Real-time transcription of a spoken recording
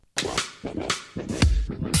Hello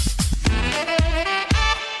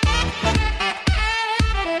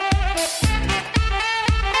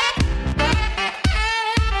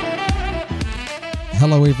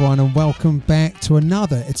everyone and welcome back to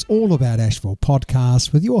another It's All About Ashville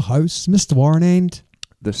podcast with your hosts, Mr. Warren and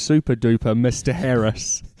the super duper Mr.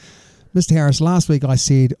 Harris. Mr. Harris, last week I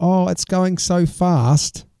said, it's going so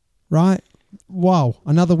fast, right? Wow,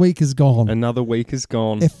 another week is gone. Another week is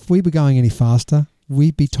gone. If we were going any faster,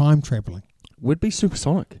 we'd be time traveling. We'd be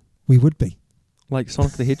supersonic. We would be. Like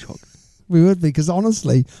Sonic the Hedgehog. We would be, because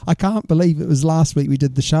honestly, I can't believe it was last week we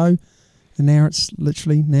did the show. And now it's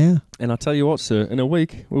literally now. And I tell you what, sir, in a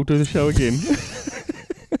week, we'll do the show again.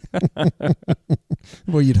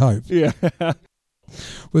 Well, you'd hope. Yeah.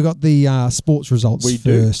 We got the sports results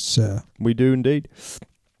first, sir. We do indeed.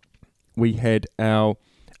 We had our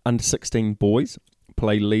under-16 boys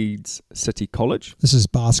play Leeds City College. This is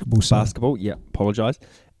basketball, sir. Basketball, yeah, apologise.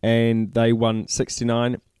 And they won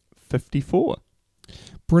 69-54.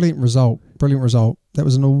 Brilliant result. That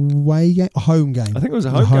was an away game, a home game. I think it was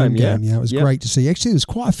a home game, yeah. It was great to see. Actually, there was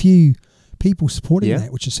quite a few people supporting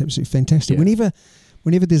that, which is absolutely fantastic. Yeah.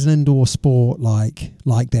 Whenever there's an indoor sport like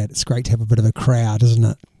that, it's great to have a bit of a crowd, isn't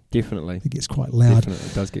it? Definitely. It gets quite loud. Definitely,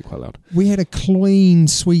 it does get quite loud. We had a clean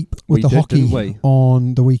sweep with the hockey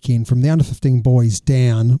on the weekend from the under-15 boys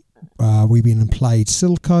down. We've been and played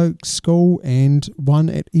Silcoke School and one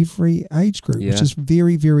at every age group, which is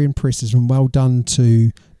very, very impressive, and well done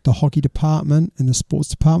to the hockey department and the sports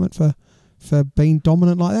department for being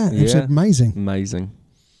dominant like that. It was amazing. Amazing.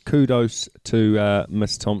 Kudos to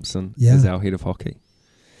Miss Thompson as our head of hockey.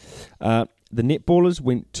 The netballers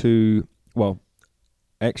went to,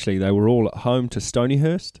 actually they were all at home to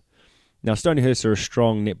Stonyhurst. Now Stonyhurst are a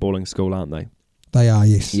strong netballing school, aren't they? They are,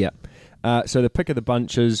 yes. Yeah. So the pick of the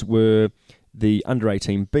bunches were the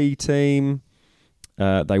under-18 B team.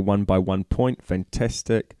 They won by 1 point.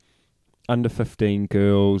 Fantastic. Under-15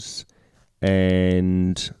 girls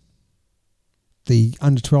and the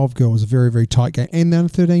under-12 girls, a very, very tight game. And the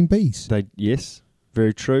under-13 Bs. Yes,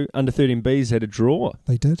 very true. Under-13 Bs had a draw.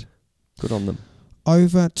 They did. Good on them.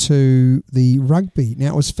 Over to the rugby.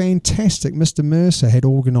 Now, it was fantastic. Mr. Mercer had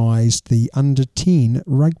organised the under-10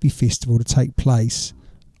 rugby festival to take place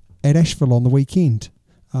at Ashville on the weekend.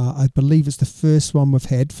 I believe it's the first one we've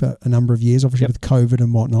had for a number of years, obviously with COVID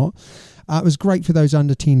and whatnot. It was great for those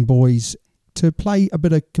under-10 boys to play a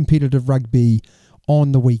bit of competitive rugby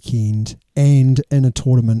on the weekend and in a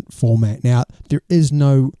tournament format. Now, there is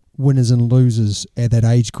no winners and losers at that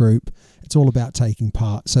age group. It's all about taking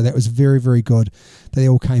part. So that was very, very good. They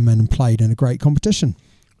all came in and played in a great competition.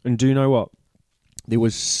 And do you know what? There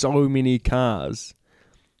was so many cars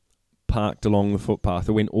parked along the footpath.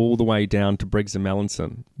 It went all the way down to Briggs and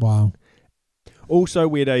Mallinson. Wow. Also,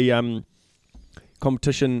 we had a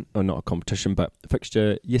competition, or not a competition, but a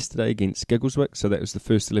fixture yesterday against Giggleswick. So that was the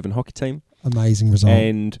first 11 hockey team. Amazing result.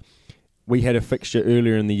 And we had a fixture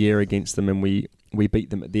earlier in the year against them, and we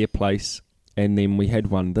beat them at their place. And then we had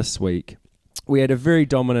one this week. We had a very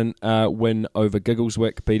dominant win over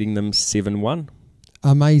Giggleswick, beating them 7-1.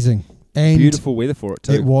 Amazing. And beautiful weather for it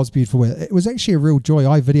too. It was beautiful weather. It was actually a real joy.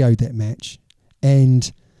 I videoed that match,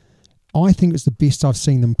 and I think it's the best I've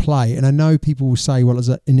seen them play. And I know people will say, well, it's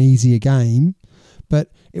an easier game,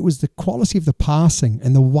 but it was the quality of the passing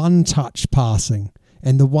and the one-touch passing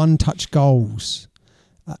and the one-touch goals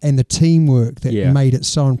and the teamwork that made it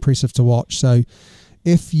so impressive to watch. So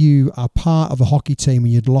if you are part of a hockey team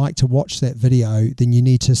and you'd like to watch that video, then you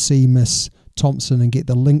need to see Miss Thompson and get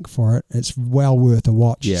the link for it. It's well worth a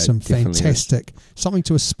watch. Some fantastic, something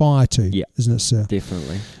to aspire to, isn't it, sir?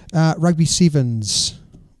 Definitely. Rugby sevens,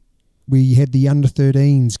 we had the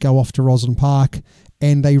under-13s go off to Roslyn Park,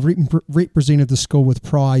 and they represented the school with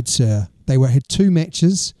pride, sir. They had two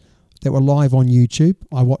matches that were live on YouTube.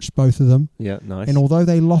 I watched both of them. Yeah, nice. And although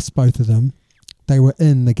they lost both of them, they were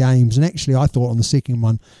in the games. And actually, I thought on the second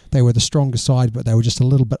one, they were the stronger side, but they were just a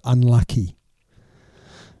little bit unlucky.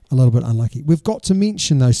 We've got to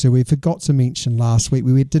mention, though, so we forgot to mention last week,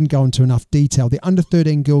 we didn't go into enough detail. The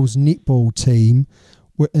under-13 girls netball team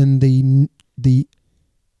were in the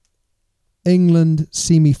England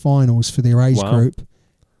semi-finals for their age group,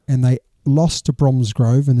 and they lost to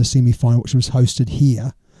Bromsgrove in the semi-final, which was hosted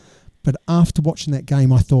here. But after watching that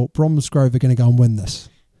game, I thought Bromsgrove are going to go and win this.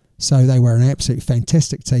 So they were an absolutely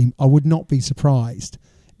fantastic team. I would not be surprised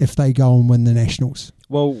if they go and win the Nationals.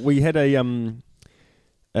 Well, we had a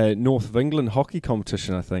North of England hockey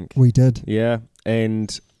competition, I think. We did. Yeah,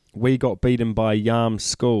 and we got beaten by Yarm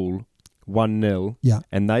School 1-0. Yeah.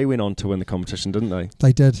 And they went on to win the competition, didn't they?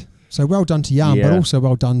 They did. So well done to Yarm, but also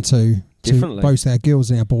well done to Definitely. to both our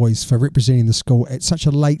girls and our boys for representing the school at such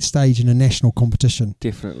a late stage in a national competition.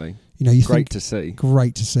 Definitely. You know, Great to see.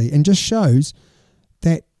 Great to see. And just shows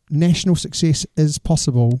that national success is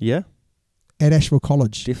possible at Ashville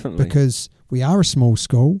College. Definitely. Because we are a small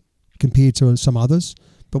school compared to some others,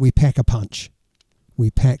 but we pack a punch.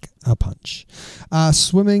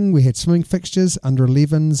 Swimming, we had swimming fixtures, under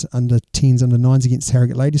 11s, under 10s, under 9s against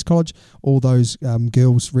Harrogate Ladies College. All those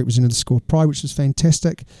girls represented the school of pride, which was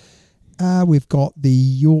fantastic. We've got the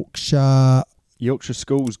Yorkshire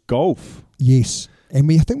Schools golf. Yes.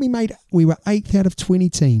 And I think we were 8th out of 20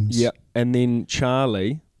 teams. Yep. And then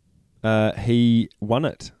Charlie, he won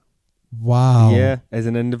it. Wow. Yeah, as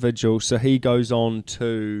an individual. So he goes on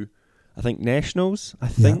to, I think, Nationals,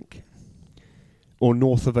 Yep. Or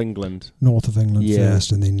North of England. North of England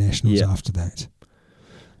first, and then Nationals after that.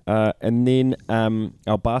 And then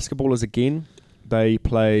our basketballers again, they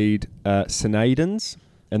played St Aidan's,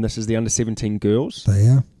 and this is the under-17 girls. They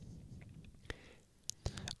are.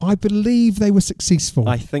 I believe they were successful.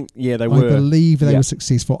 I think, they were. I believe they were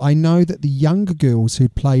successful. I know that the younger girls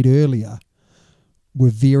who'd played earlier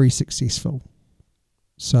were very successful.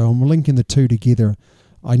 So I'm linking the two together.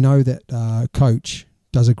 I know that Coach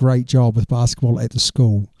does a great job with basketball at the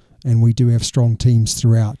school, and we do have strong teams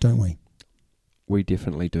throughout, don't we? We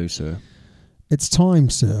definitely do, sir. It's time,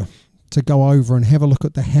 sir, to go over and have a look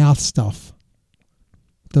at the Howth stuff.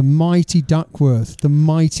 The mighty Duckworth, the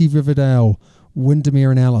mighty Riverdale,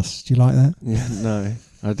 Windermere and Ellis. Do you like that? Yeah, no,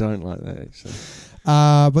 I don't like that, actually.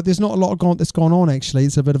 But there's not a lot that's gone on, actually.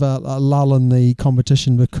 It's a bit of a lull in the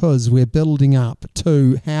competition because we're building up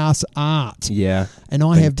to house art. Yeah. And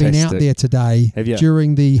I have been out there today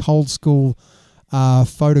during the whole school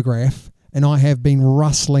photograph, and I have been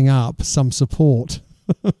rustling up some support.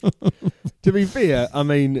 To be fair, I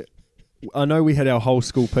mean, I know we had our whole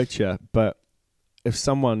school picture, but if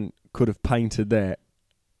someone could have painted that,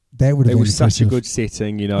 that would have been It was impressive. such a good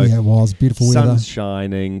setting, you know. Yeah, it was. Beautiful weather. Sun's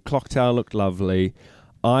shining. Clock tower looked lovely.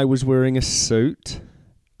 I was wearing a suit.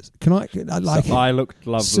 I looked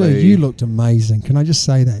lovely. Sir, you looked amazing. Can I just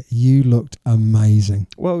say that? You looked amazing.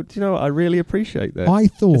 Well, do you know what? I really appreciate that. I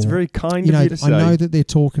thought... It's very kind of you to say. I know that they're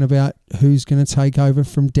talking about who's going to take over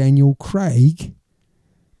from Daniel Craig.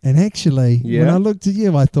 And actually, when I looked at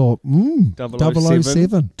you, I thought, 007.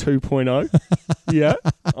 2.0. Yeah,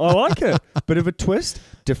 I like it. Bit of a twist,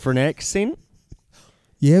 different accent.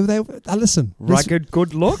 Yeah, listen. Rugged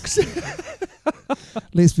good looks.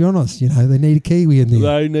 Let's be honest, they need a Kiwi in there.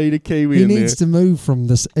 They need a Kiwi in there. He needs to move from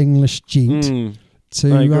this English gent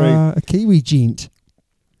to a Kiwi gent.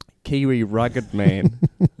 Kiwi rugged man.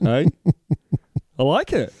 Hey? I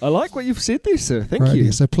like it. I like what you've said there, sir. Thank you.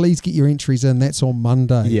 Yeah, so please get your entries in. That's on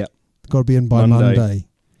Monday. Yeah. Got to be in by Monday.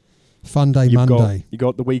 Fun day Monday. You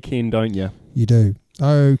got the weekend, don't you? You do.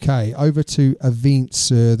 Okay, over to events,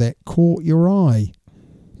 sir, that caught your eye.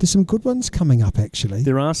 There's some good ones coming up, actually.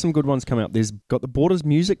 There are some good ones coming up. There's got the Borders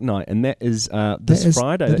Music Night, and that is this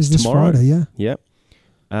Friday. That's tomorrow. Friday, yeah. Yep.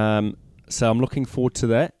 So I'm looking forward to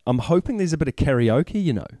that. I'm hoping there's a bit of karaoke,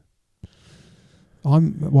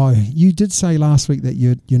 You did say last week that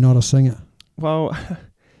you're not a singer. Well,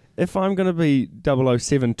 if I'm going to be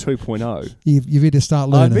 007 2.0, you better start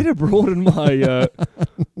learning. I better broaden my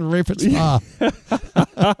repertoire.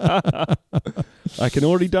 I can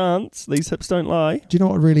already dance. These hips don't lie. Do you know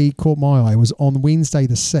what really caught my eye was on Wednesday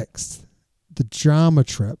the 6th, the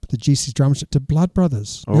GC's drama trip to Blood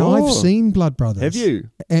Brothers. Oh. Now, I've seen Blood Brothers. Have you?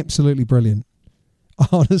 Absolutely brilliant.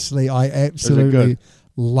 Honestly, I absolutely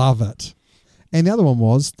love it. And the other one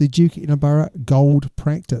was the Duke Edinburgh Gold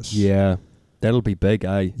Practice. Yeah, that'll be big,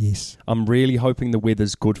 eh? Yes. I'm really hoping the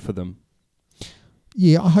weather's good for them.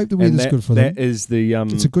 Yeah, I hope the weather's good for them. That is the...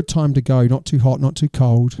 it's a good time to go, not too hot, not too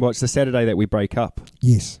cold. Well, it's the Saturday that we break up.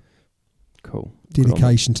 Yes. Cool.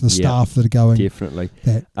 Dedication to the staff that are going. Definitely.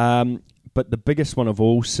 But the biggest one of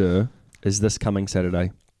all, sir, is this coming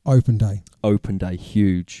Saturday. Open day. Open day.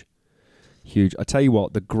 Huge. Huge. I tell you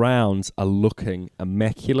what, the grounds are looking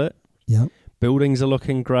immaculate. Yeah. Buildings are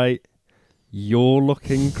looking great. You're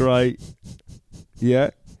looking great.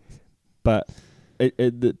 Yeah. But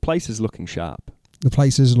the place is looking sharp. The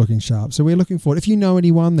place is looking sharp. So we're looking forward. If you know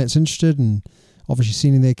anyone that's interested in obviously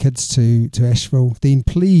sending their kids to Ashville, then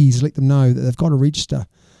please let them know that they've got to register.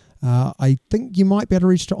 I think you might be able to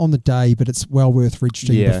register on the day, but it's well worth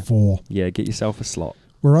registering before. Yeah, get yourself a slot.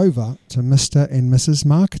 We're over to Mr. and Mrs.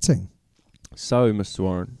 Marketing. So, Mr.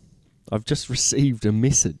 Warren, I've just received a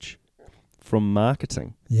message from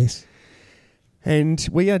marketing. Yes. And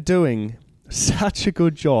we are doing such a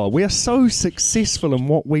good job. We are so successful in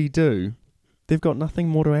what we do They've got nothing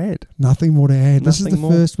more to add. Nothing more to add. This is the more.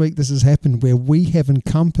 first week this has happened where we have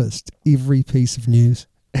encompassed every piece of news.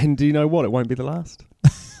 And do you know what? It won't be the last.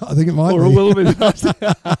 I think it might Or be. it will be the last.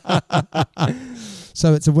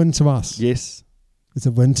 So it's a win to us. Yes. It's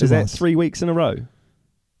a win to us. Is that 3 weeks in a row?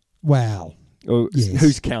 Wow. Oh, yes.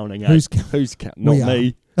 Who's counting? Who's counting? Not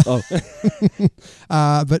me. Oh.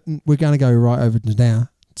 But we're going to go right over now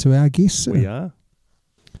to our guests. We are.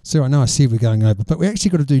 So I know I said we're going over, but we actually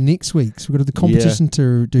got to do next week's. We've got to do the competition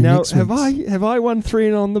to do now, next week's. Have I won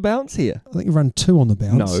 3 on the bounce here? I think you've run 2 on the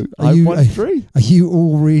bounce. No, I've won 3. Are you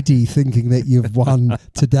already thinking that you've won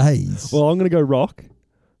today's? Well, I'm going to go rock.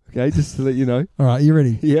 Okay, just to let you know. All right, you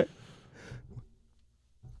ready? Yeah.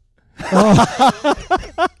 Oh.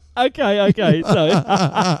 Okay. So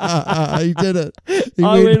he did it.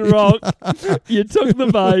 I went rock. You took the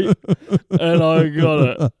bait, and I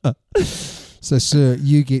got it. So, sir,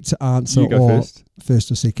 you get to answer. You go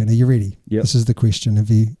first or second. Are you ready? Yep. This is the question.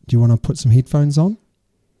 Do you want to put some headphones on?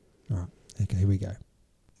 All right. Okay, here we go.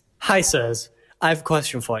 Hi, sirs. I have a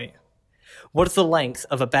question for you. What is the length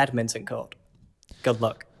of a badminton court? Good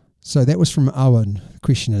luck. So that was from Owen. The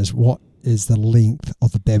question is, what is the length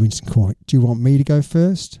of the badminton court? Do you want me to go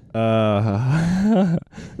first?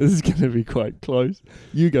 This is going to be quite close.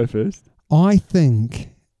 You go first. I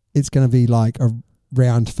think it's going to be like a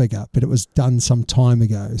round figure, but it was done some time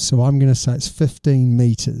ago. So I'm going to say it's 15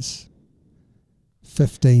 metres.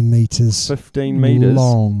 15 metres. 15 metres.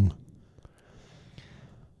 Long.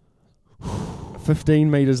 15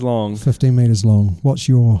 metres long. 15 metres long. What's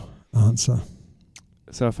your answer?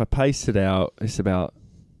 So if I pace it out, it's about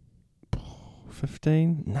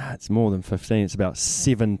 15? Nah, it's more than 15. It's about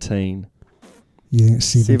 17. You think it's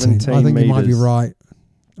 17? I think you might be right.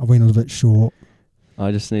 I went a little bit short.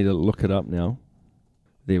 I just need to look it up now.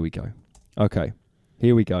 There we go. Okay,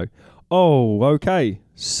 here we go. Oh, okay.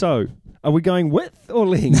 So, are we going width or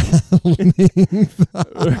length?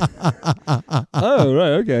 Oh,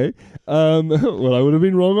 right, okay. Well, I would have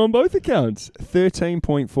been wrong on both accounts.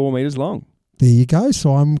 13.4 metres long. There you go.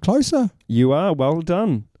 So I'm closer. You are. Well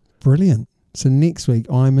done. Brilliant. So next week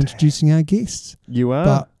I'm introducing our guests. You are.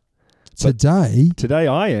 But today... Today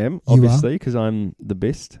I am, obviously, because I'm the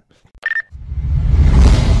best.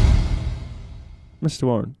 Mr.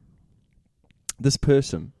 Warren, this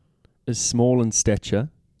person is small in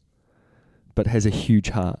stature, but has a huge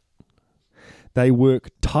heart. They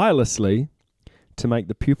work tirelessly to make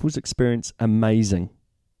the pupils' experience amazing,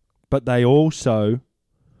 but they also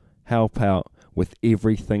help out with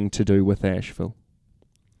everything to do with Ashville.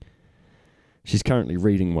 She's currently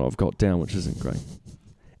reading what I've got down, which isn't great.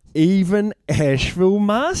 Even Ashville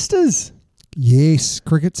Masters. Yes,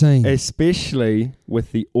 cricket team. Especially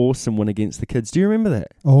with the awesome win against the kids. Do you remember that?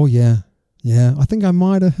 Oh, yeah. Yeah, I think I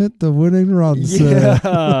might have hit the winning runs.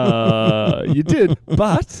 Yeah, you did.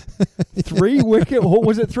 But 3 wicket, or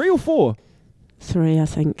was it 3 or 4? 3, I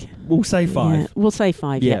think. We'll say 5. Yeah, we'll say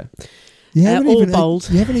 5, yeah. You haven't all even, bowled.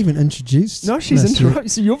 You haven't even introduced. No, she's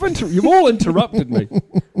interrupted. So you've all interrupted me.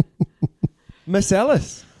 Miss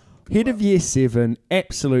Ellis, head of Year 7,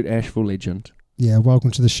 absolute Ashville legend. Yeah, welcome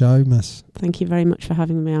to the show, miss. Thank you very much for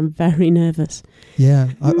having me. I'm very nervous. Yeah,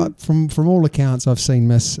 from all accounts, I've seen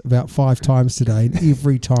Miss about 5 times today, and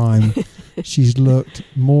every time she's looked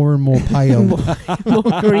more and more pale.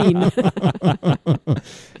 more green.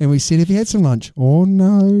 And we said, have you had some lunch? Oh,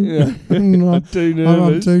 no. Yeah. No. I'm too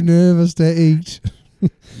nervous. I'm too nervous to eat.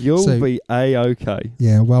 You'll be A-okay.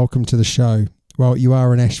 Yeah, welcome to the show. Well, you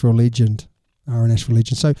are an Ashville legend.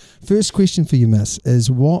 So first question for you, miss, is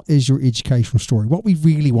what is your educational story? What we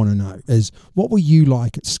really want to know is what were you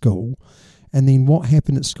like at school, and then what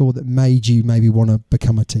happened at school that made you maybe want to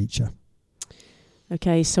become a teacher?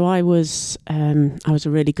 Okay, so I was a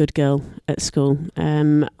really good girl at school.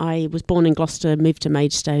 I was born in Gloucester, moved to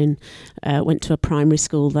Maidstone, went to a primary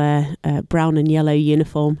school there, brown and yellow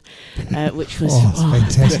uniform, which was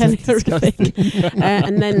fantastic. horrific.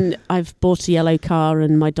 And then I've bought a yellow car,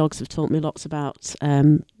 and my dogs have taught me lots about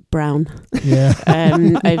brown over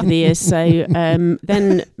the years. So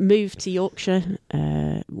then moved to Yorkshire,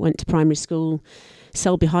 went to primary school,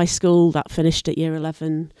 Selby High School, that finished at year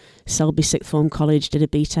 11. Selby Sixth Form College, did a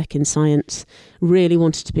BTEC in science. Really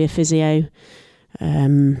wanted to be a physio.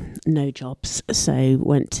 No jobs. So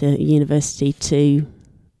went to university to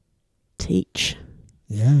teach.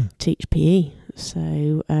 Yeah. Teach PE.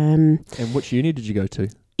 So and which uni did you go to?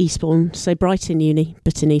 Eastbourne. So Brighton Uni,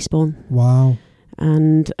 but in Eastbourne. Wow.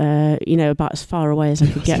 And, about as far away as I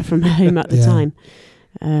could get from home at the time.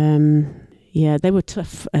 Yeah, they were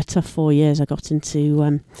a tough 4 years. I got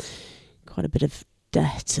into quite a bit of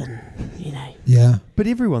debt and, Yeah. But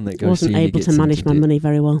everyone that goes wasn't to uni able gets to manage into my debt. money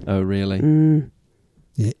very well. Oh, really?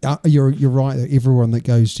 Yeah, you're right. That everyone that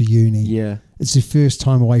goes to uni, Yeah. it's their first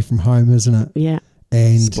time away from home, isn't it? Yeah.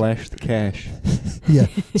 And splash the cash. Yeah,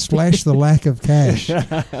 splash the lack of cash.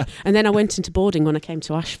 And then I went into boarding when I came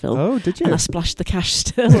to Ashville. Oh, did you? And I splashed the cash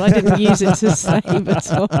still. I didn't use it to save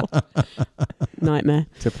at all. Nightmare.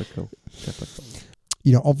 Typical.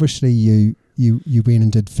 Obviously you went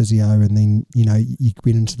and did physio, and then you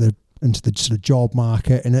went into the sort of job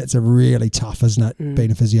market, and it's a really tough, isn't it?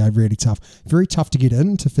 Being a physio, really tough. Very tough to get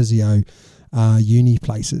into physio uni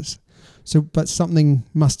places. So, but something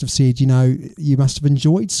must have said, you must have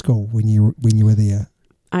enjoyed school when you were there.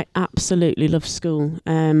 I absolutely loved school.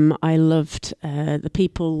 I loved the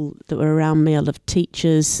people that were around me. I loved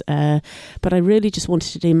teachers, but I really just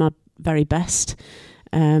wanted to do my very best.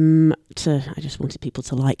 I just wanted people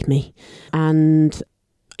to like me, and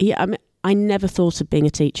I never thought of being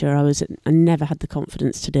a teacher. I never had the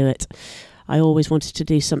confidence to do it. I always wanted to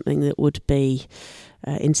do something that would be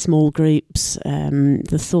in small groups.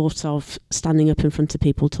 The thought of standing up in front of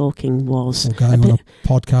people talking was or going on a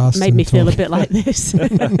podcast made me feel a bit like this.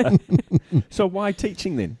 So why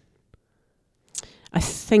teaching then? I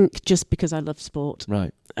think just because I love sport,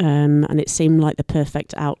 right? And it seemed like the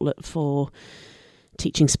perfect outlet for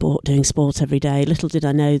teaching sport, doing sport every day. Little did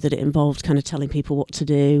I know that it involved kind of telling people what to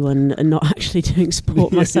do and not actually doing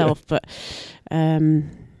sport myself. But I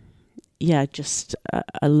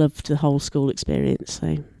loved the whole school experience.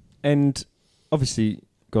 So. And obviously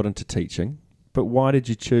got into teaching, but why did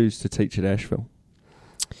you choose to teach at Ashville?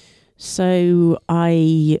 So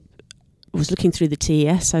I was looking through the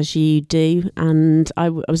TES, as you do, and I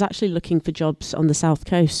was actually looking for jobs on the south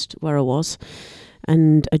coast where I was,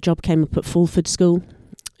 and a job came up at Fulford School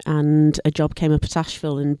and a job came up at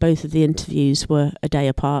Ashville, and both of the interviews were a day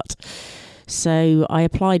apart. So I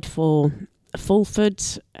applied for Fulford,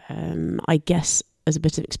 I guess as a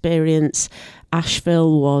bit of experience.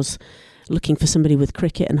 Ashville was looking for somebody with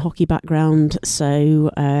cricket and hockey background,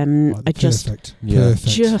 so I just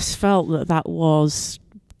felt that was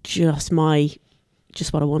just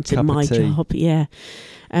what I wanted. Cup my of tea. Job, yeah.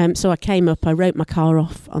 So I came up, I wrote my car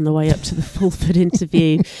off on the way up to the Fulford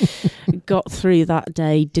interview, got through that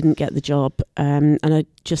day, didn't get the job, and I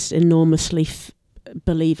just enormously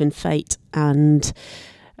believe in fate, and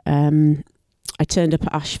I turned up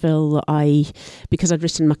at Ashville. Because I'd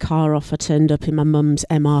written my car off, I turned up in my mum's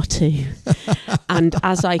MR2. And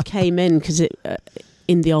as I came in, because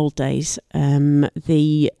in the old days,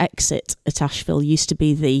 the exit at Ashville used to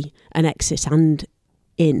be an exit and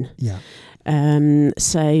in. Yeah.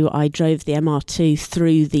 So I drove the MR2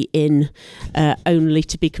 through the inn, only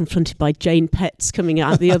to be confronted by Jane Petts coming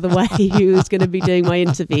out the other way, who was going to be doing my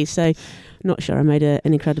interview. So not sure I made an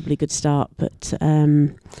incredibly good start, but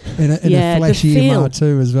in a flashy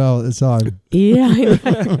MR2 as well at the time. Yeah,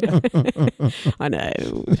 I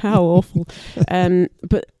know how awful.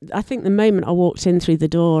 But I think the moment I walked in through the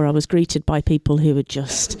door, I was greeted by people who were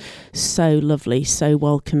just so lovely, so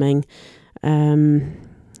welcoming.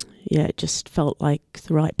 It just felt like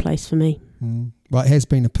the right place for me. Well, it has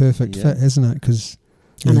been a perfect fit, hasn't it?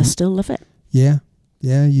 And I still love it. Yeah,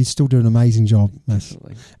 you still do an amazing job, Miss.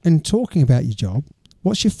 Definitely. And talking about your job,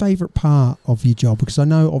 what's your favourite part of your job? Because I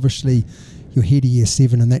know obviously you're head of year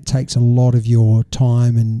 7 and that takes a lot of your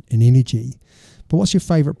time and energy. But what's your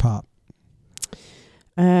favourite part?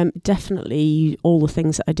 Definitely all the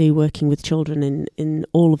things that I do working with children in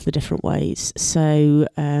all of the different ways. So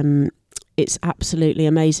it's absolutely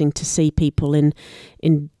amazing to see people in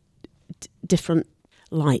different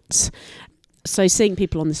lights. So seeing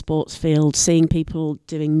people on the sports field, seeing people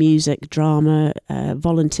doing music, drama,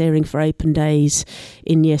 volunteering for open days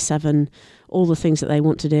in year 7, all the things that they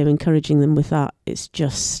want to do, encouraging them with that. It's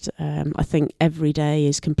just, I think every day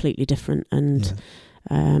is completely different, and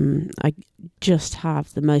I just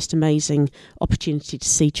have the most amazing opportunity to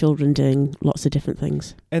see children doing lots of different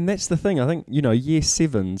things. And that's the thing. I think, year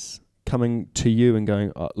 7s coming to you and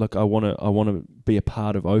going, look, I want to be a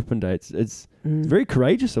part of Open Day. It's very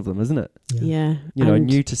courageous of them, isn't it? Yeah.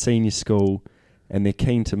 New to senior school, and they're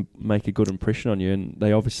keen to make a good impression on you, and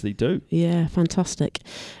they obviously do. Yeah, fantastic.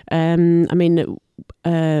 Miss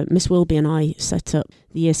Wilby and I set up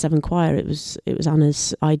the Year 7 choir. It was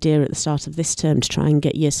Anna's idea at the start of this term to try and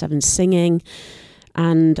get Year 7 singing,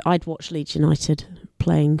 and I'd watched Leeds United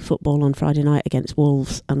playing football on Friday night against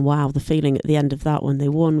Wolves, and wow, the feeling at the end of that when they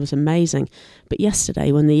won was amazing. But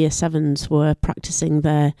yesterday, when the Year 7s were practicing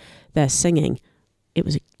their singing, it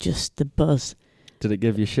was just the buzz. Did it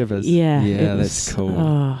give you shivers? Yeah, that's cool.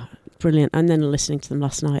 Oh, brilliant. And then listening to them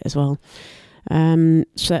last night as well.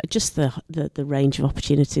 So just the range of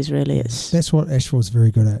opportunities, really. That's what Ashville's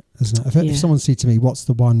very good at, isn't it? If someone said to me, what's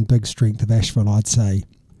the one big strength of Ashville, I'd say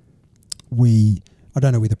I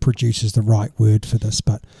don't know whether produce is the right word for this,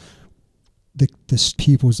 but the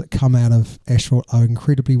pupils that come out of Ashville are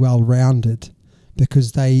incredibly well-rounded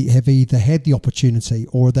because they have either had the opportunity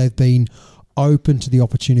or they've been open to the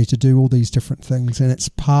opportunity to do all these different things, and it's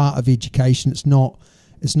part of education. It's not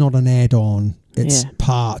an add-on. It's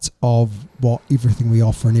part of everything we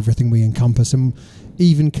offer and everything we encompass. And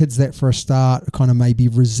even kids that for a start kind of maybe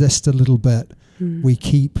resist a little bit, we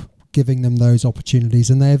keep giving them those opportunities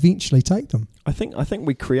and they eventually take them. I think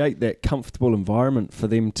we create that comfortable environment for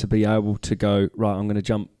them to be able to go, right, I'm going to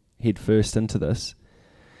jump head first into this.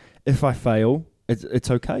 If I fail, it's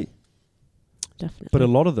okay. Definitely. But a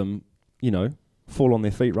lot of them, fall on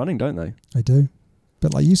their feet running, don't they? They do.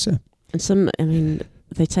 But like you said. And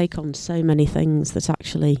they take on so many things that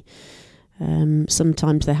actually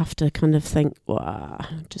sometimes they have to kind of think,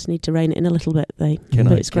 just need to rein it in a little bit. Can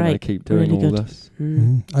I keep doing really all this?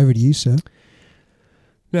 Over to you, sir.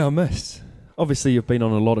 Now, Miss, obviously you've been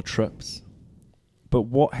on a lot of trips, but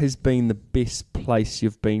what has been the best place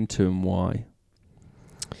you've been to and why?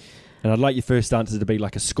 And I'd like your first answer to be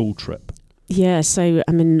like a school trip. Yeah, so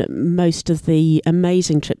most of the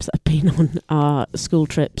amazing trips that I've been on are school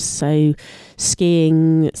trips. So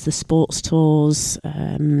skiing, it's the sports tours,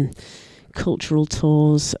 cultural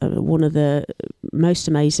tours. One of the most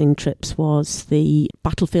amazing trips was the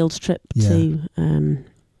battlefields trip to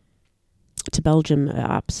Belgium.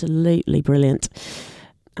 Absolutely brilliant.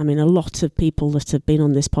 A lot of people that have been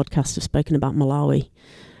on this podcast have spoken about Malawi,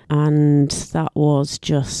 and that was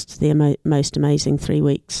just the most amazing 3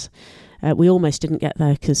 weeks. We almost didn't get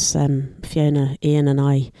there because Fiona, Ian and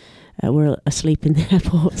I were asleep in the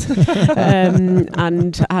airport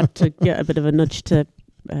and had to get a bit of a nudge to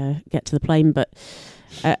get to the plane. But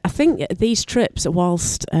I think these trips,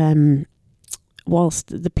 whilst the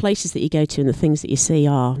places that you go to and the things that you see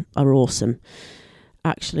are awesome,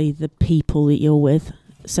 actually the people that you're with,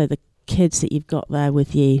 so the kids that you've got there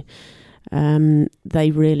with you,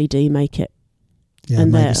 they really do make it. Yeah,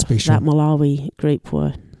 and that Malawi group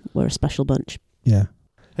were a special bunch. Yeah.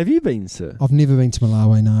 Have you been, sir? I've never been to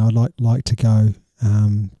Malawi, no. I'd like to go.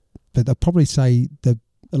 But they'll probably say a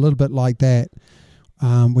little bit like that.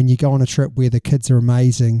 When you go on a trip where the kids are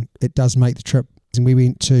amazing, it does make the trip. And we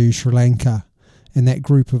went to Sri Lanka, and that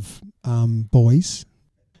group of boys,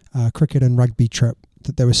 cricket and rugby trip,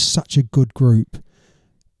 that there was such a good group.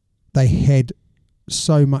 They had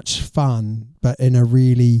so much fun, but in a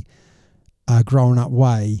really grown-up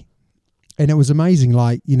way. And it was amazing,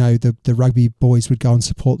 the rugby boys would go and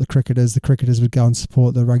support the cricketers would go and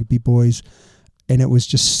support the rugby boys. And it was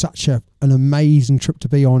just such an amazing trip to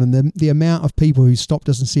be on. And the amount of people who stopped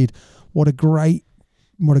us and said, what a great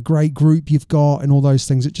group you've got, and all those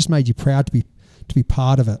things. It just made you proud to be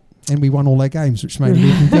part of it. And we won all our games, which made it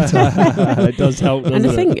even better. It does help, doesn't it?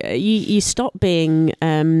 And I think you stop being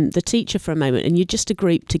the teacher for a moment and you're just a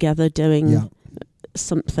group together doing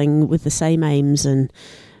something with the same aims, and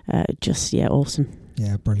awesome.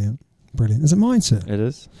 Yeah, brilliant. Is it mine, sir? It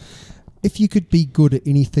is. If you could be good at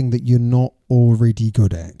anything that you're not already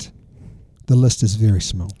good at, the list is very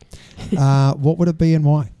small. What would it be and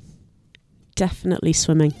why? Definitely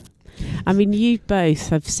swimming. You both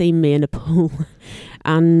have seen me in a pool,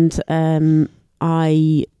 and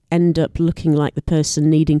I end up looking like the person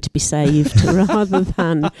needing to be saved rather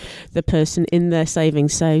than the person in there saving.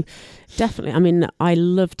 So definitely, I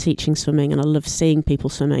love teaching swimming and I love seeing people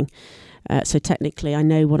swimming. So technically I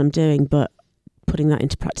know what I'm doing, but putting that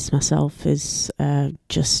into practice myself is I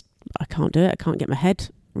can't do it. I can't get my head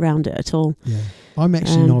around it at all. Yeah, I'm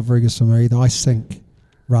actually not very good swimmer either. I sink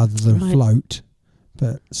rather than float,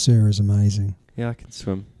 but Sarah's amazing. Yeah, I can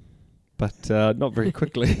swim, but not very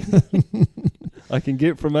quickly. I can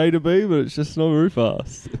get from A to B, but it's just not very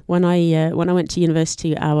fast. When I went to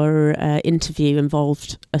university, our interview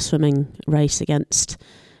involved a swimming race against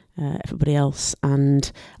everybody else,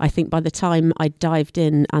 and I think by the time I dived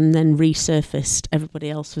in and then resurfaced, everybody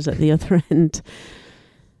else was at the other end.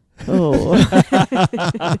 Oh,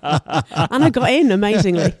 and I got in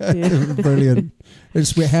amazingly. Yeah. Brilliant.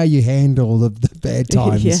 It's how you handle the bad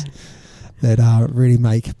times that really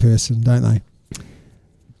make a person, don't they?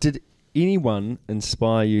 Did anyone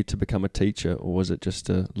inspire you to become a teacher, or was it just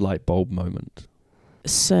a light bulb moment?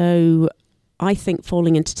 So I think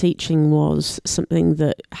falling into teaching was something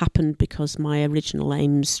that happened because my original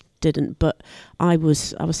aims didn't, but I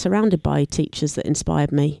was surrounded by teachers that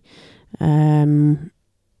inspired me, in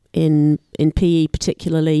PE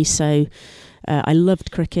particularly. So I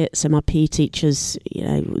loved cricket, so my PE teachers,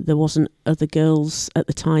 there wasn't other girls at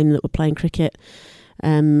the time that were playing cricket.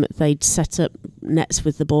 They'd set up nets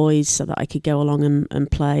with the boys so that I could go along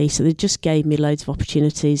and play. So they just gave me loads of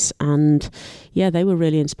opportunities, and they were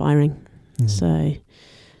really inspiring. So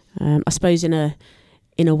I suppose in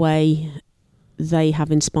a way they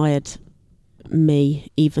have inspired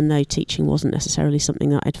me, even though teaching wasn't necessarily something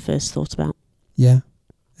that I'd first thought about. Yeah,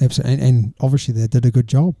 absolutely. And obviously they did a good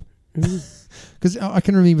job. Because I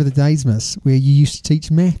can remember the days, Miss, where you used to teach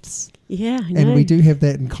maths. Yeah, I know. And we do have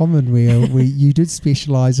that in common, where you did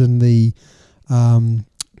specialise in the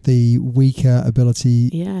weaker ability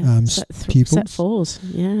pupils. Set fours,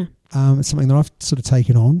 yeah. It's something that I've sort of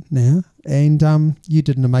taken on now. And you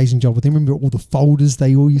did an amazing job with them. Remember all the folders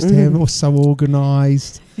they all used to have, all so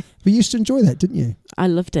organised. But you used to enjoy that, didn't you? I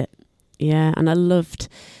loved it, yeah. And I loved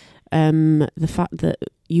the fact that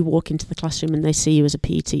you walk into the classroom and they see you as a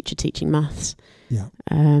PE teacher teaching maths. Yeah.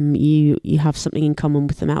 You have something in common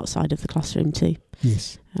with them outside of the classroom too.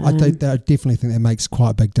 Yes. I definitely think that makes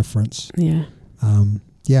quite a big difference. Yeah.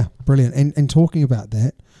 Yeah, brilliant. And talking about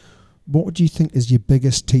that, what would you think is your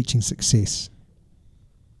biggest teaching success?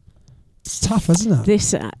 It's tough, isn't it?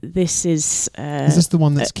 This is... is this the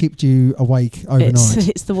one that's kept you awake overnight?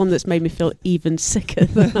 It's the one that's made me feel even sicker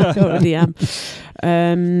than I already am.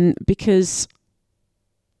 Because,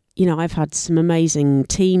 I've had some amazing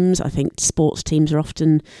teams. I think sports teams are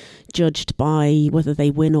often judged by whether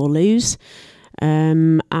they win or lose.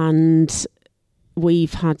 And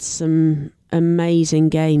we've had some amazing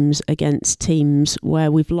games against teams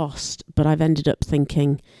where we've lost, but I've ended up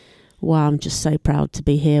thinking, wow, I'm just so proud to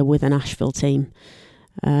be here with an Ashville team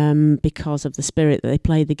because of the spirit that they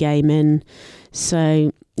play the game in.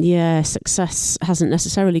 So, success hasn't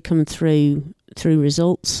necessarily come through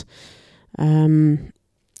results.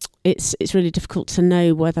 It's really difficult to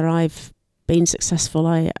know whether I've been successful.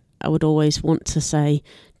 I would always want to say,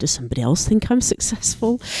 does somebody else think I'm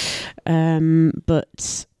successful?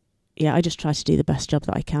 But I just try to do the best job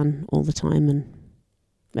that I can all the time, and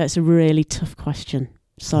that's a really tough question.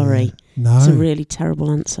 Sorry. No. It's a really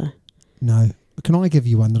terrible answer. No. Can I give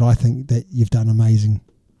you one that I think that you've done amazing?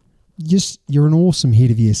 You're an awesome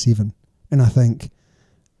head of year 7. And I think,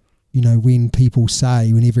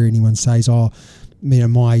 whenever anyone says,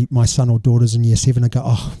 my son or daughter's in year 7, I go,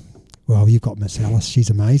 oh, well, you've got Miss Ellis. She's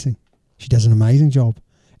amazing. She does an amazing job.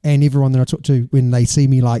 And everyone that I talk to, when they see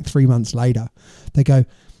me like 3 months later, they go,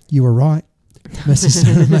 you were right. Miss has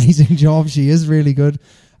done an amazing job. She is really good.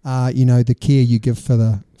 The care you give for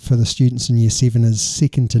the students in year 7 is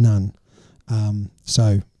second to none.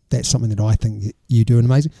 So that's something that I think that you do an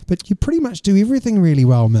amazing. But you pretty much do everything really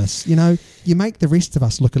well, Miss. You make the rest of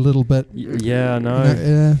us look a little bit. Yeah, I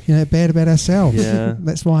know. Bad about ourselves. Yeah.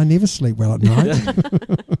 That's why I never sleep well at night.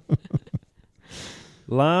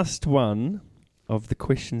 Last one of the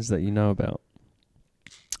questions that you know about.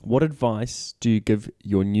 What advice do you give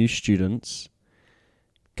your new students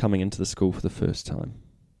coming into the school for the first time?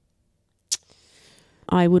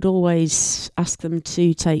 I would always ask them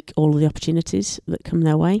to take all of the opportunities that come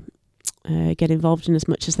their way, get involved in as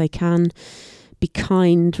much as they can, be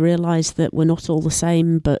kind, realise that we're not all the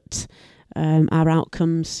same, but our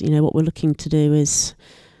outcomes, what we're looking to do is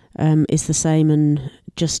the same, and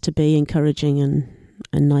just to be encouraging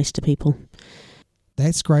and nice to people.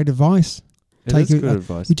 That's great advice. It is good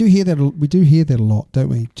advice. We do hear that a lot, don't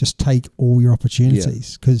we? Just take all your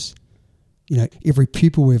opportunities, because every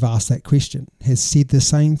pupil we've asked that question has said the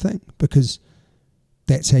same thing, because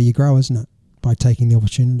that's how you grow, isn't it? By taking the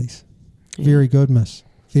opportunities. Yeah. Very good, Miss.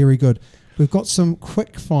 Very good. We've got some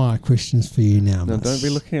quick fire questions for you now, Miss. No, don't be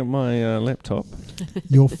looking at my laptop.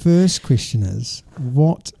 Your first question is,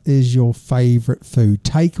 what is your favourite food,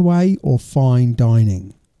 takeaway or fine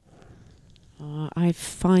dining? I've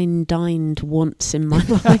fine dined once in my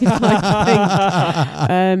life, I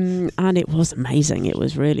think. And it was amazing. It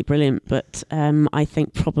was really brilliant. But I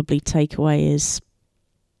think probably takeaway is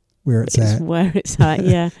where it's at,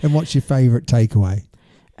 yeah. And what's your favourite takeaway?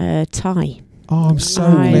 Thai. Oh, I'm so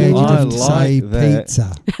glad you didn't say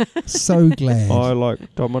pizza. So glad. I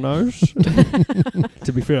like Domino's.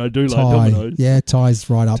 To be fair, I do like Domino's. Yeah, Thai's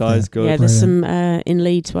right up there. Thai's good. Yeah, there's some in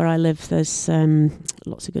Leeds where I live. There's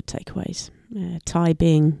lots of good takeaways. Thai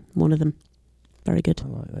being one of them. Very good. I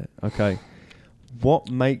like that. Okay.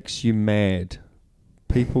 What makes you mad?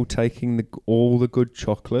 People taking all the good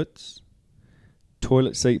chocolates,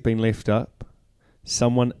 toilet seat being left up,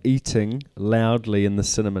 someone eating loudly in the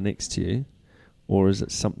cinema next to you, or is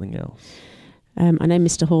it something else? I know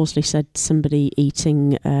Mr. Horsley said somebody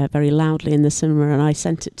eating very loudly in the cinema, and I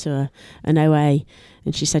sent it to an OA,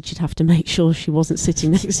 and she said she'd have to make sure she wasn't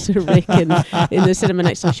sitting next to Rick in the cinema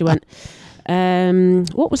next time. She went,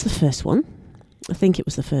 what was the first one? I think it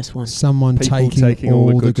was the first one. Someone taking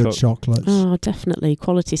all the good chocolates. Oh, definitely.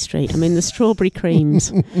 Quality Street. I mean, the strawberry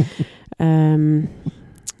creams. Yeah,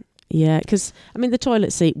 because, I mean, the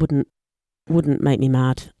toilet seat wouldn't make me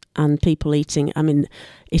mad. And people eating, I mean,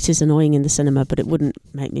 it is annoying in the cinema, but it wouldn't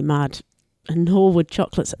make me mad. And nor would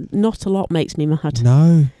chocolates. Not a lot makes me mad.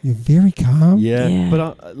 No, you're very calm. Yeah.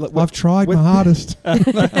 But I've tried my hardest. Poke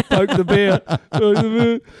the bear.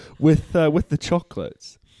 With the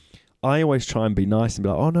chocolates, I always try and be nice and be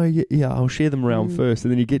like, oh no, yeah, I'll share them around first.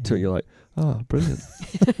 And then you get to it, you're like, oh, brilliant.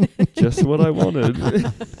 Just what I wanted.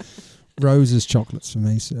 Roses chocolates for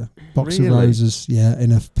me, sir. Box Really? of roses, yeah.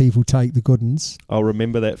 And if people take the good ones, I'll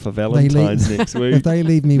remember that for Valentine's next week. If they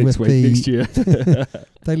leave me next year.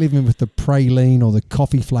 They leave me with the praline or the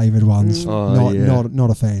coffee flavoured ones.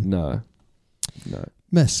 Not a fan. No.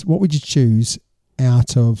 Miss, what would you choose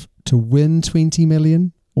out of to win 20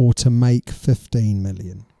 million or to make 15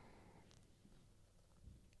 million?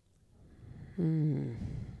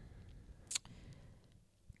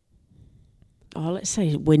 Oh, let's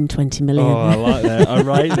say win 20 million. Oh, I like that.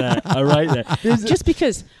 I rate that. Just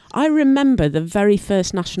because I remember the very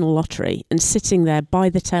first national lottery and sitting there by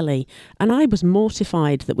the telly, and I was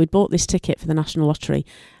mortified that we'd bought this ticket for the national lottery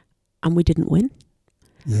and we didn't win.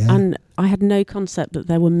 Yeah. And I had no concept that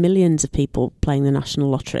there were millions of people playing the national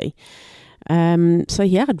lottery. So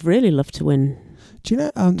yeah, I'd really love to win. Do you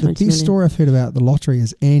know the best story I've heard about the lottery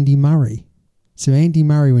is Andy Murray. So Andy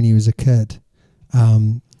Murray, when he was a kid,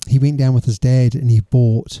 he went down with his dad and he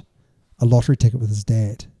bought a lottery ticket with his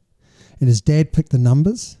dad. And his dad picked the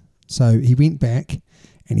numbers. So he went back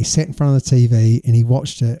and he sat in front of the TV and he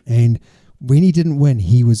watched it. And when he didn't win,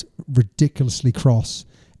 he was ridiculously cross.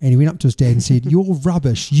 And he went up to his dad and said, "You're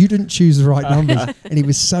rubbish. You didn't choose the right numbers." And he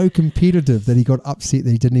was so competitive that he got upset that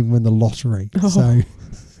he didn't even win the lottery. Oh. So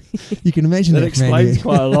you can imagine that explains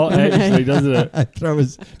quite a lot, actually, doesn't it? Throw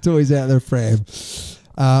his toys out there for him.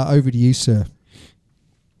 Over to you, sir.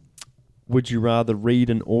 Would you rather read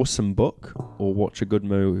an awesome book or watch a good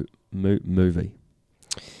movie?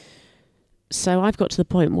 So I've got to the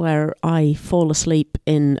point where I fall asleep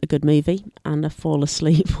in a good movie and I fall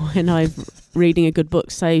asleep when I'm reading a good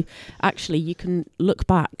book. So actually you can look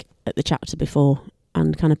back at the chapter before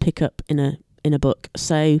and kind of pick up in a book.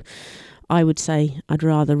 So I would say I'd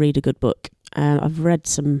rather read a good book. I've read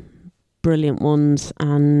some brilliant ones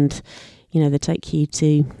and, they take you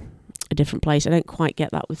to a different place. I don't quite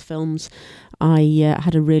get that with films. I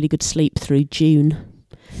had a really good sleep through June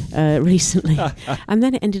recently. And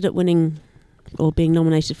then it ended up winning or being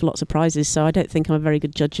nominated for lots of prizes, so I don't think I'm a very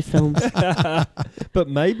good judge of films. But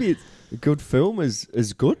maybe a good film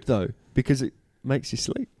is good, though, because it makes you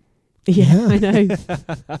sleep. Yeah. I know.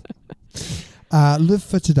 Live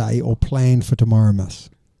for today or plan for tomorrow, miss?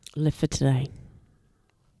 Live for today.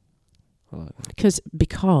 Because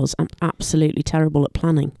I'm absolutely terrible at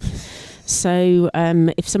planning. So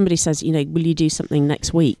if somebody says, will you do something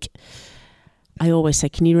next week? I always say,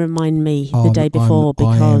 can you remind me the day before?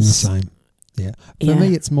 Because I am the same. Yeah. For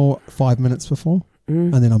me, it's more 5 minutes before,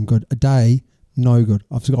 and then I'm good. A day, no good.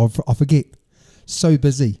 I forget. So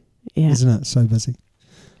busy, isn't it? So busy.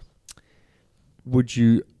 Would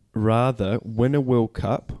you rather win a World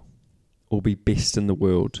Cup or be best in the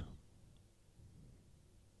world?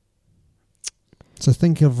 So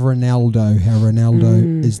think of Ronaldo, how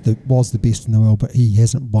Ronaldo was the best in the world, but he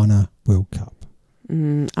hasn't won a World Cup.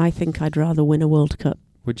 I think I'd rather win a World Cup.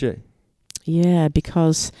 Would you? Yeah,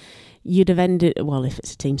 because you'd have ended, if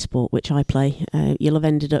it's a team sport, which I play, you'll have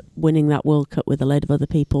ended up winning that World Cup with a load of other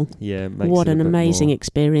people. Yeah, what an amazing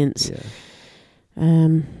experience.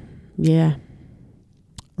 Yeah.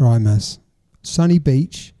 Right, miss. Sunny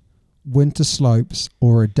beach, winter slopes,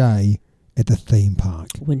 or a day at the theme park?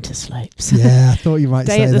 Winter slopes. Yeah, I thought you might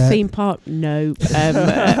say that. Day at the theme park? No.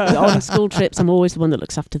 On school trips, I'm always the one that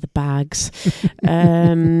looks after the bags.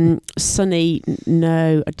 Sunny?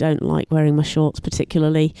 No, I don't like wearing my shorts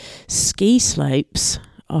particularly. Ski slopes?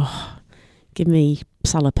 Oh, give me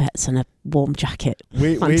salopettes and a warm jacket.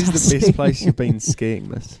 Where's the best place you've been skiing,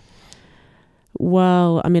 miss?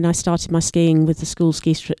 Well, I started my skiing with the school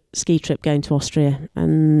ski trip going to Austria,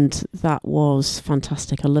 and that was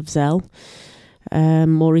fantastic. I love Zell.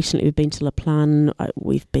 More recently, we've been to La Plan.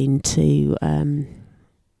 We've been to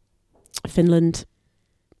Finland.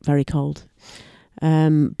 Very cold.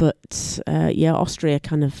 But Austria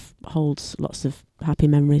kind of holds lots of happy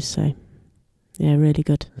memories. So, yeah, really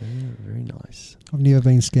good. Yeah, very nice. I've never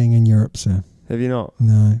been skiing in Europe, sir. Have you not?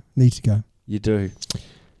 No, need to go. You do.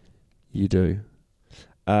 You do.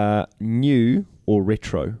 New or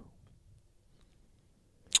retro?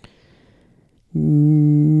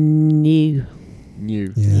 New.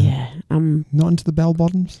 Yeah. Not into the bell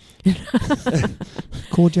bottoms?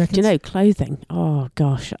 Cord jackets? Do you know, clothing? Oh,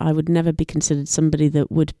 gosh. I would never be considered somebody that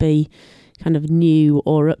would be kind of new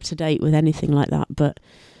or up to date with anything like that. But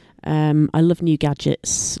I love new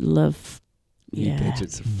gadgets. New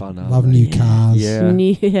gadgets are fun, aren't Love they? new cars. Yeah.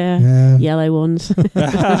 Yeah. Yellow ones.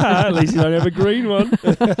 At least you don't have a green one.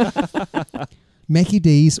 Mackie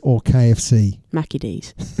D's or KFC? Mackie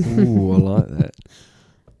D's. Ooh, I like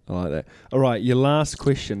that. All right, your last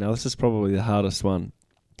question. Now, this is probably the hardest one.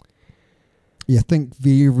 Yeah, think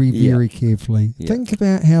very, very carefully. Yeah. Think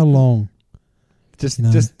about how long. Just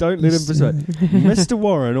don't let him persuade. Mr.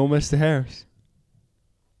 Warren or Mr. Harris?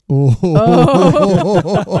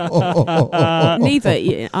 Neither.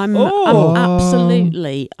 Yeah, I'm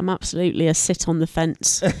absolutely a sit on the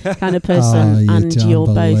fence kind of person, and you're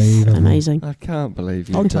both amazing. I can't believe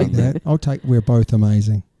you. I'll take that. We're both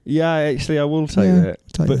amazing. Yeah, actually, I will take that.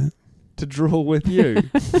 Take that. To draw with you.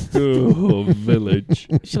 Village.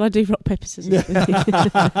 Shall I do rock, paper, scissors with you?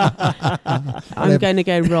 I'm going to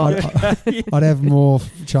go rock. I'd have more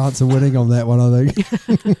chance of winning on that one, I think.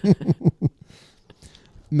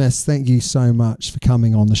 Miss, thank you so much for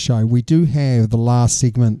coming on the show. We do have the last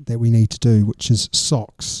segment that we need to do, which is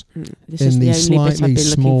socks This in is the only bit I've slightly been looking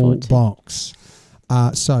small forward to. box.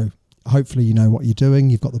 So hopefully you know what you're doing.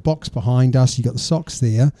 You've got the box behind us. You've got the socks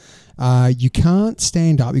there. You can't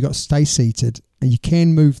stand up. You've got to stay seated. And you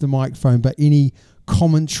can move the microphone, but any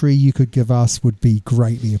commentary you could give us would be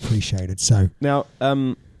greatly appreciated. So now,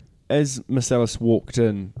 as Miss Ellis walked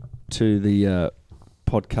in to the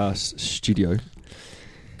podcast studio,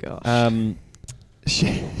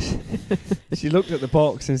 she looked at the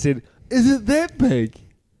box and said, "Is it that big?"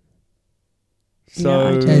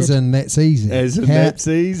 So, as in that's easy. That's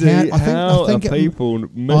easy. How are people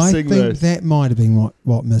missing this? I think that might have been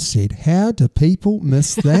what Miss said. How do people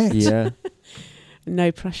miss that? Yeah.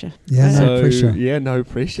 No pressure. Yeah, no pressure. Yeah, no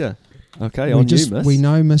pressure. Okay, on you, Miss. We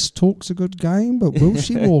know Miss talks a good game, but will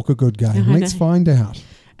she walk a good game? Let's find out.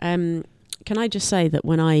 Can I just say that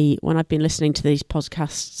when I've been listening to these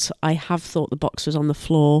podcasts, I have thought the box was on the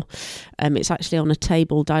floor. It's actually on a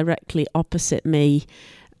table directly opposite me,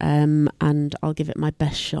 and I'll give it my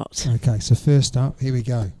best shot. Okay, so first up, here we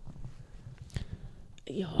go.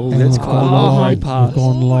 Oh, that's quite a high pass. We've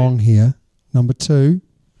gone long here. Number 2.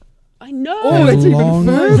 I know. Oh, it's even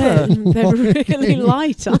further. They're really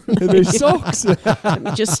light, aren't they? They're socks. Let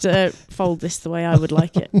me just fold this the way I would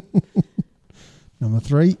like it. Number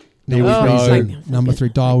 3. There we go. Number 3,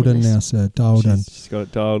 dialed in now, sir. Dialed in. She's got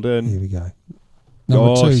it dialed in. Here we go.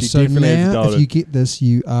 Number 2. So now, if you get this,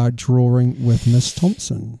 you are drawing with Miss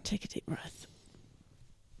Thompson. Take a deep breath.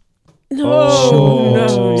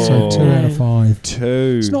 No. So 2 out of 5.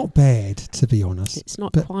 2. It's not bad, to be honest. It's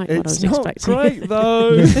not quite what I was expecting. It's not great,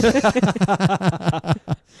 though.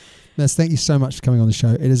 Miss, thank you so much for coming on the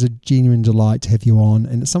show. It is a genuine delight to have you on,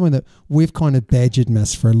 and it's something that we've kind of badgered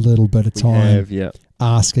Miss for a little bit of time,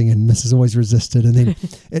 asking, and Miss has always resisted, and then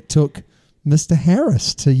it took Mr.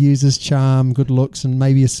 Harris to use his charm, good looks, and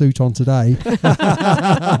maybe a suit on today.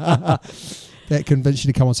 That convinced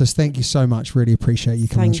you to come on. So thank you so much. Really appreciate you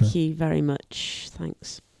coming on the show. Thank you very much.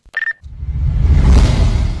 Thanks.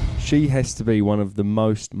 She has to be one of the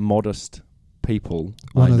most modest people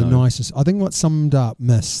One of the nicest. I think what summed up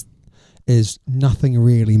Miss is nothing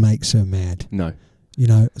really makes her mad. No. You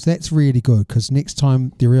know, so that's really good, because next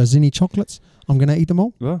time there is any chocolates, I'm going to eat them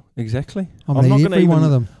all. Well, exactly. I'm going to eat every one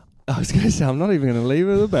of them. I was going to say, I'm not even going to leave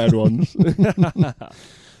her the bad ones.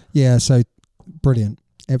 Yeah, so brilliant.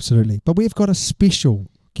 Absolutely. But we've got a special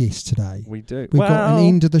guest today. We do. We've got an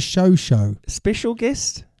end of the show. Special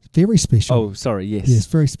guest? Very special. Oh, sorry, yes. Yes,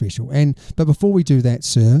 very special. But before we do that,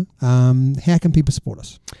 sir, how can people support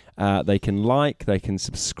us? They can like, they can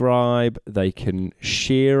subscribe, they can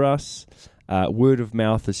share us. Word of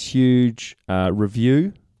mouth is huge.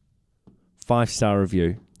 Review, 5-star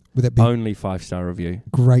review. Would that be only 5-star review?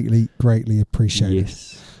 Greatly, greatly appreciated.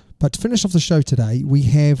 Yes. But to finish off the show today, we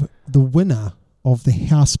have the winner of the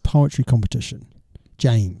house poetry competition,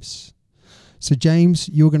 James. So James,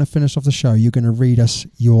 you're going to finish off the show. You're going to read us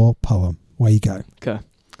your poem. Away you go. Okay.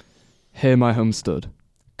 Here my home stood,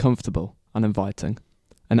 comfortable and inviting,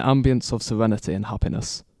 an ambience of serenity and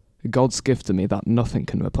happiness, God's gift to me that nothing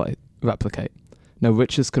can replicate, no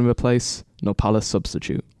riches can replace, nor palace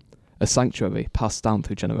substitute, a sanctuary passed down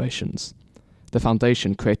through generations, the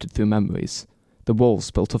foundation created through memories, the walls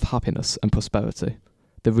built of happiness and prosperity,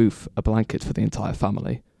 the roof a blanket for the entire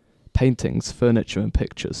family, Paintings, furniture and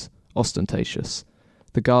pictures, ostentatious.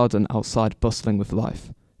 The garden outside bustling with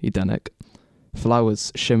life, Edenic.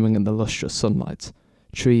 Flowers shimmering in the lustrous sunlight.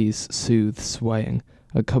 Trees soothe, swaying,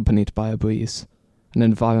 accompanied by a breeze. An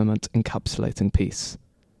environment encapsulating peace.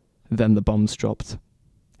 Then the bombs dropped.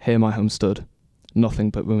 Here my home stood. Nothing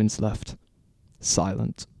but ruins left.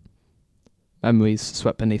 Silent. Memories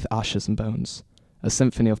swept beneath ashes and bones. A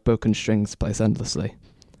symphony of broken strings plays endlessly.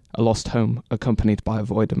 A lost home accompanied by a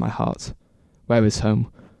void in my heart. Where is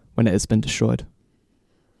home when it has been destroyed?